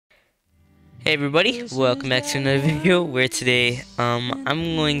Hey everybody, welcome back to another video where today I'm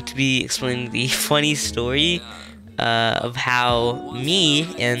going to be explaining the funny story of how me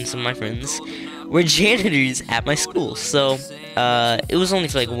and some of my friends were janitors at my school. So it was only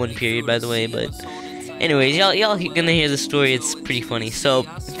for like one period, by the way, but anyways, y'all gonna hear the story. It's pretty funny. So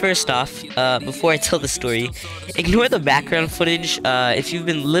first off, before I tell the story, ignore the background footage. If you've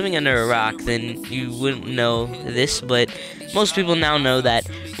been living under a rock, then you wouldn't know this, but most people now know that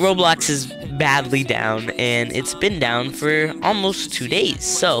Roblox is badly down, and it's been down for almost 2 days.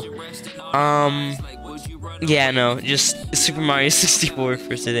 So, yeah, no, just Super Mario 64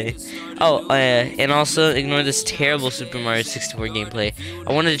 for today. Oh, and also ignore this terrible Super Mario 64 gameplay.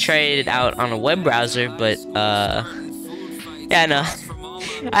 I wanted to try it out on a web browser, but, yeah, no.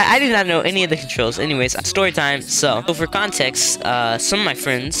 I did not know any of the controls. Anyways, story time. So for context, some of my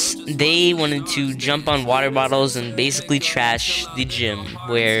friends, they wanted to jump on water bottles and basically trash the gym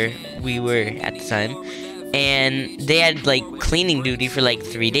where we were at the time. And they had like cleaning duty for like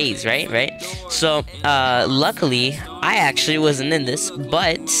 3 days, right? So luckily, I actually wasn't in this,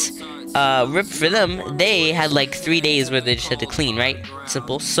 but rip for them, they had like 3 days where they just had to clean, right?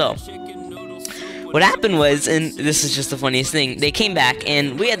 Simple. So what happened was, and this is just the funniest thing, they came back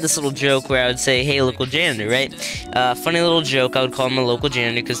and we had this little joke where I would say, hey, local janitor, right? Funny little joke, I would call them a local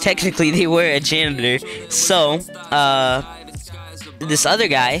janitor because technically they were a janitor. So, this other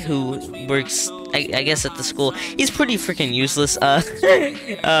guy who works, I guess at the school, he's pretty freaking useless.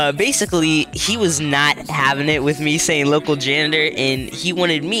 Basically, he was not having it with me saying local janitor, and he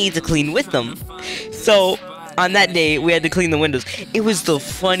wanted me to clean with them. So on that day, we had to clean the windows. It was the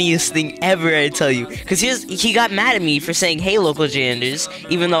funniest thing ever, I tell you. Because he got mad at me for saying, hey, local janitors,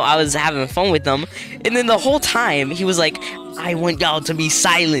 even though I was having fun with them. And then the whole time, he was like, I want y'all to be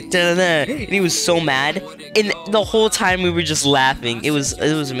silent. Da, da, da. And he was so mad. And the whole time, we were just laughing. It was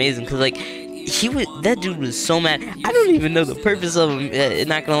amazing. Because, like, that dude was so mad. I don't even know the purpose of him,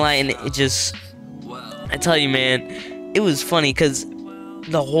 not gonna lie. And it just, I tell you, man, it was funny because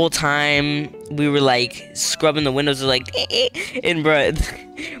the whole time we were like scrubbing the windows, like, and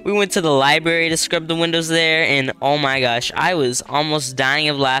bruh, we went to the library to scrub the windows there, and oh my gosh, I was almost dying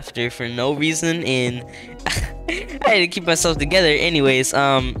of laughter for no reason, and I had to keep myself together. Anyways,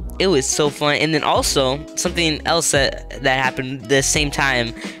 it was so fun. And then also something else that happened the same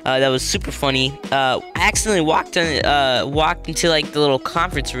time that was super funny. I accidentally walked into like the little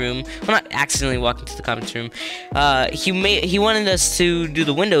conference room. Well, not accidentally walked into the conference room. He wanted us to do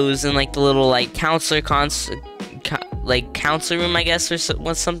the windows in like the little like counselor room, I guess, or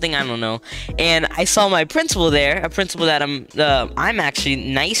something, I don't know. And I saw my principal there, a principal that I'm actually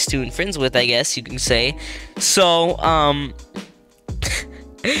nice to and friends with, I guess you can say. So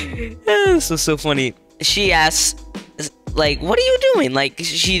this was so funny. She asked, like, what are you doing? Like,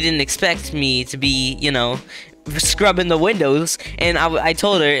 she didn't expect me to be, you know, scrubbing the windows, and I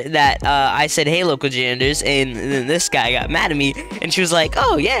told her that I said, hey, local janitors, and then this guy got mad at me, and she was like,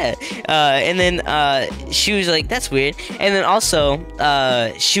 oh yeah, and then she was like, that's weird. And then also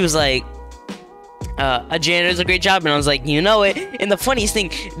she was like, a janitor's a great job, and I was like, you know it. And the funniest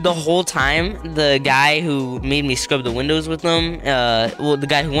thing, the whole time, the guy who made me scrub the windows with them, well, the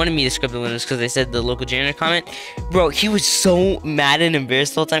guy who wanted me to scrub the windows because they said the local janitor comment, bro, he was so mad and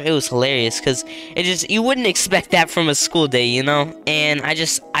embarrassed the whole time. It was hilarious because it just, you wouldn't expect that from a school day, you know. And I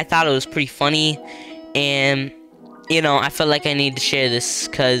thought it was pretty funny, and you know, I felt like I need to share this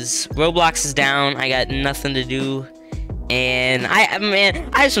because Roblox is down. I got nothing to do. And I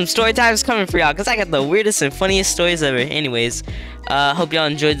have some story times coming for y'all because I got the weirdest and funniest stories ever. Anyways, hope y'all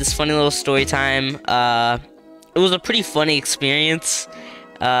enjoyed this funny little story time. It was a pretty funny experience.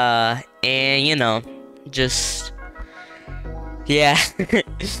 And you know, just yeah.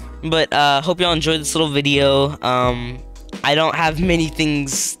 But hope y'all enjoyed this little video. I don't have many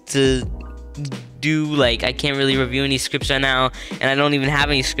things to do, like I can't really review any scripts right now, and I don't even have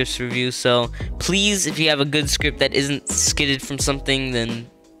any scripts to review. So please, if you have a good script that isn't skidded from something, then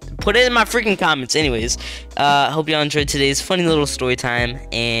put it in my freaking comments. Anyways, hope y'all enjoyed today's funny little story time,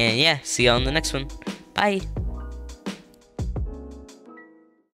 and yeah, see y'all in the next one. Bye.